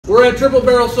We're at Triple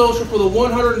Barrel Social for the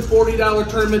 $140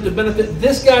 tournament to benefit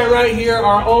this guy right here,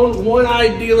 our own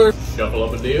one-eyed dealer. Shuffle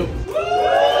up a deal.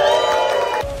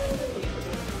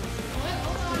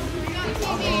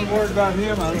 I'm worried about him.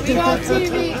 We got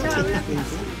TV.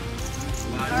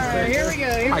 Alright, here we go.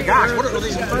 Oh my gosh, what are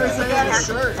these?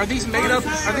 Are these made up?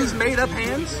 Are these made up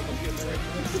hands?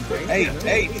 Hey.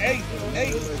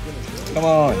 Come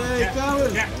on. Hey,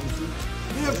 fellas.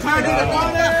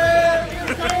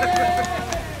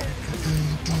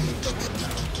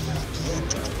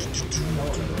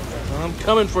 I'm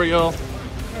coming for y'all.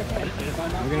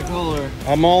 We're gonna call her.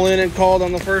 I'm all in and called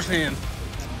on the first hand.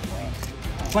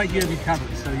 It's like you're gonna be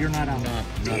covered, so you're not out.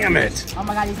 Damn it. Oh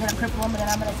my god, he's gonna cripple him and then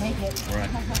I'm gonna take it. Right.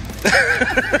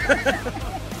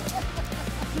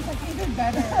 He's like, even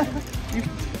better.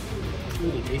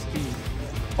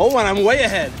 Hold on, I'm way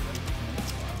ahead.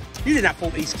 You did not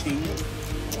pull ace king.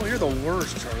 Oh, you're the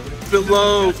worst, Charlie. Keep it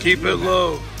low. Keep it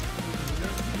low.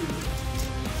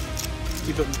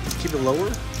 Keep it lower.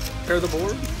 Pair the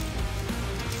board.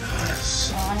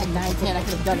 Oh, I had 9-10. I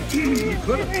could have done it. You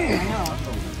could have. I know.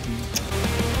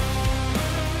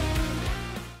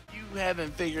 You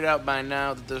haven't figured out by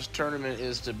now that this tournament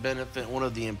is to benefit one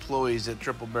of the employees at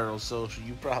Triple Barrel Social.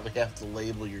 You probably have to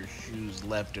label your shoes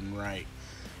left and right.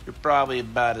 You're probably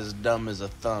about as dumb as a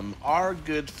thumb. Our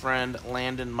good friend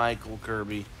Landon Michael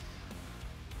Kirby,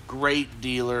 great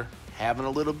dealer, having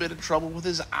a little bit of trouble with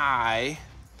his eye.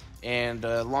 And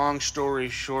long story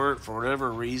short, for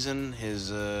whatever reason,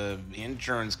 his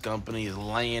insurance company is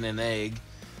laying an egg.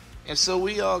 And so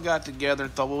we all got together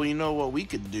and thought, well, you know what we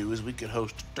could do is we could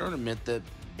host a tournament that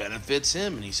benefits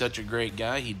him. And he's such a great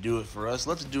guy. He'd do it for us.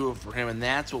 Let's do it for him. And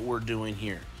that's what we're doing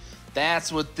here.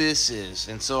 That's what this is.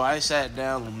 And so I sat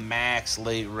down max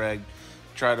late reg,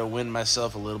 try to win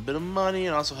myself a little bit of money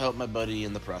and also help my buddy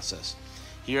in the process.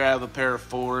 Here I have a pair of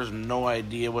fours, no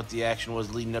idea what the action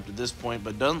was leading up to this point,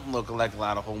 but doesn't look like a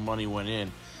lot of whole money went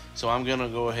in. So I'm going to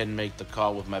go ahead and make the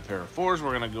call with my pair of fours.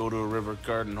 We're going to go to a river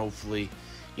card and hopefully,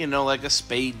 you know, like a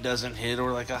spade doesn't hit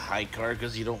or like a high card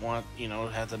because you don't want, you know,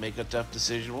 have to make a tough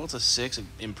decision. Well, it's a 6. It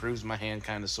improves my hand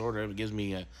kind of, sort of. It gives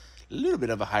me a little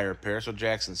bit of a higher pair, so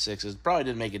jacks and 6s. Probably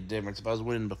didn't make a difference. If I was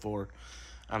winning before,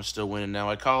 I'm still winning now.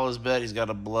 I call his bet. He's got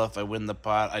a bluff. I win the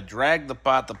pot. I drag the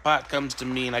pot. The pot comes to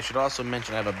me, and I should also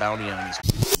mention I have a bounty on these.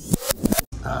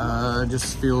 It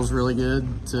just feels really good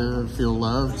to feel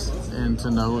loved and to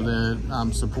know that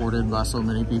I'm supported by so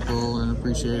many people and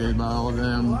appreciated by all of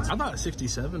them. I thought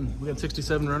 67. We got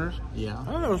 67 runners? Yeah.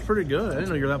 Oh, that was pretty good. I didn't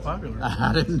know you were that popular.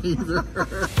 I didn't either.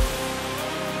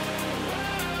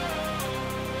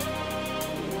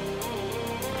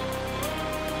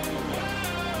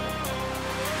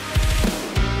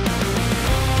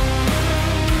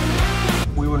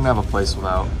 We wouldn't have a place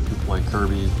without people like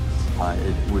Kirby.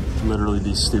 It would literally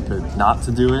be stupid not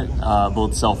to do it,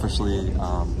 both selfishly,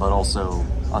 but also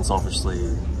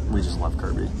unselfishly. We just love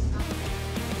Kirby.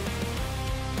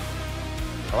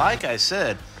 Like I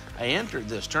said, I entered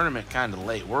this tournament kind of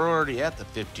late. We're already at the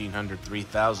 1,500,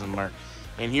 3,000 mark.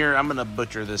 And here, I'm going to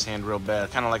butcher this hand real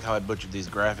bad, kind of like how I butchered these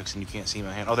graphics and you can't see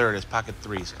my hand. Oh, there it is, pocket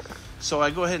 3s. So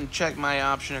I go ahead and check my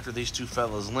option after these two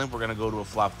fellas limp. We're going to go to a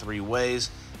flop 3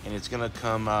 ways, and it's going to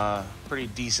come pretty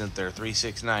decent there, 3,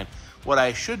 6, 9. What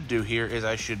I should do here is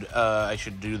I should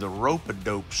do the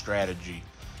rope-a-dope strategy.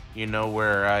 You know,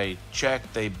 where I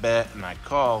check, they bet, and I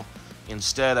call.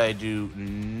 Instead, I do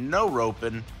no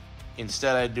roping.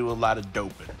 Instead, I do a lot of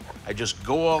doping. I just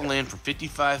go all in for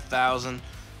 55,000.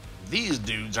 These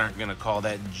dudes aren't going to call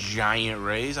that giant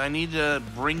raise. I need to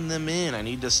bring them in. I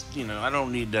need to, you know, I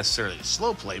don't need necessarily a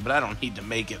slow play, but I don't need to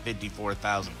make it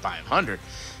 54,500.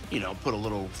 You know, put a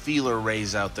little feeler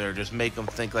raise out there. Just make them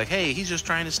think like, hey, he's just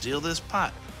trying to steal this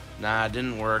pot. Nah, it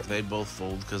didn't work. They both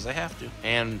fold because they have to.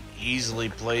 And easily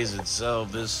plays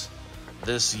itself. This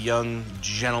young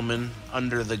gentleman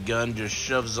under the gun just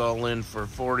shoves all in for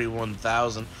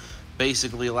 41,000.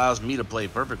 Basically allows me to play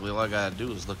perfectly. All I gotta do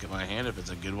is look at my hand. If it's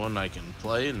a good one, I can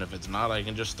play, and if it's not, I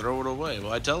can just throw it away.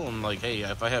 Well, I tell him, like, hey,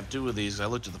 if I have 2 of these, I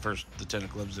looked at the 10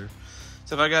 of clubs there.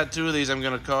 So if I got 2 of these, I'm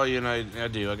gonna call you, and I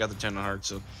do. I got the 10 of hearts,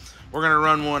 so we're gonna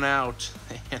run one out.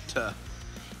 And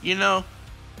you know,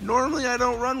 normally I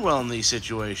don't run well in these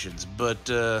situations, but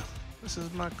this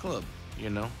is my club.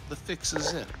 You know, the fix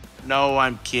is in. No,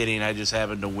 I'm kidding. I just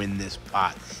happened to win this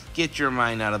pot. Get your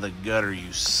mind out of the gutter, you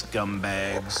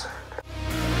scumbags.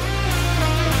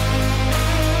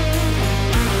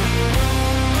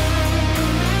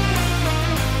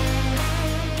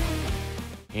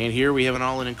 And here we have an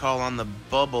all-in and call on the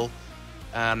bubble.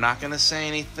 I'm not going to say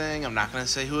anything. I'm not going to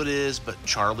say who it is, but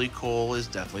Charlie Cole is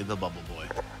definitely the bubble boy.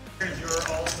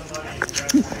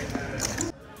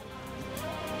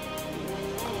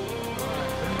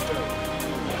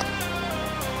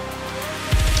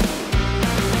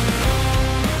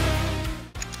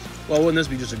 Well, wouldn't this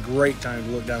be just a great time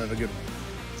to look down at a good one?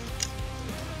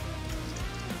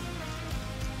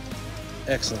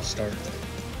 Excellent start.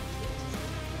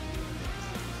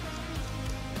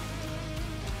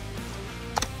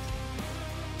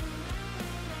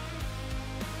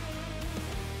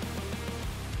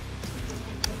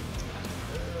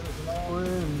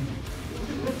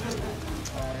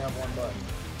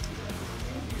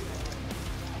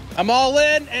 I'm all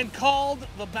in and called.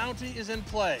 The bounty is in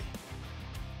play.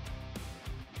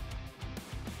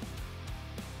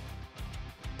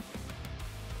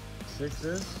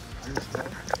 Sixes.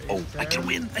 Oh, I can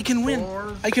win. I can win.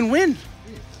 I can win.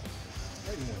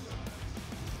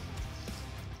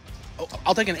 Oh,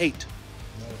 I'll take an 8.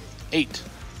 8.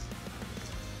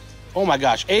 Oh my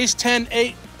gosh. Ace, 10,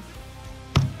 8.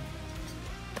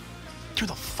 You're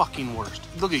the fucking worst.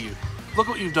 Look at you. Look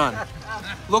what you've done.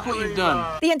 Look what you've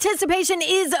done. The anticipation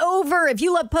is over. If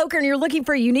you love poker and you're looking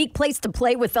for a unique place to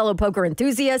play with fellow poker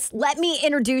enthusiasts, let me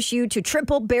introduce you to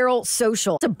Triple Barrel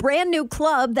Social. It's a brand new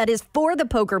club that is for the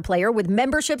poker player with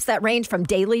memberships that range from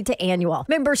daily to annual.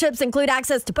 Memberships include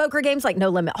access to poker games like No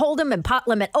Limit Hold'em and Pot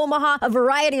Limit Omaha, a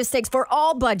variety of stakes for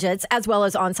all budgets, as well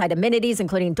as on-site amenities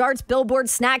including darts,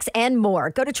 billboards, snacks, and more.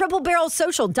 Go to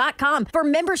TripleBarrelSocial.com for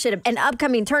membership and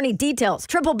upcoming tourney details.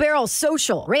 Triple Barrel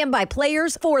Social, ran by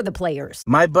players for the players.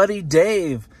 My buddy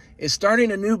Dave is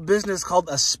starting a new business called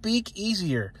A Speak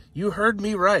Easier. You heard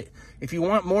me right. If you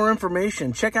want more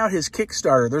information, check out his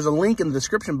Kickstarter. There's a link in the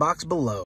description box below.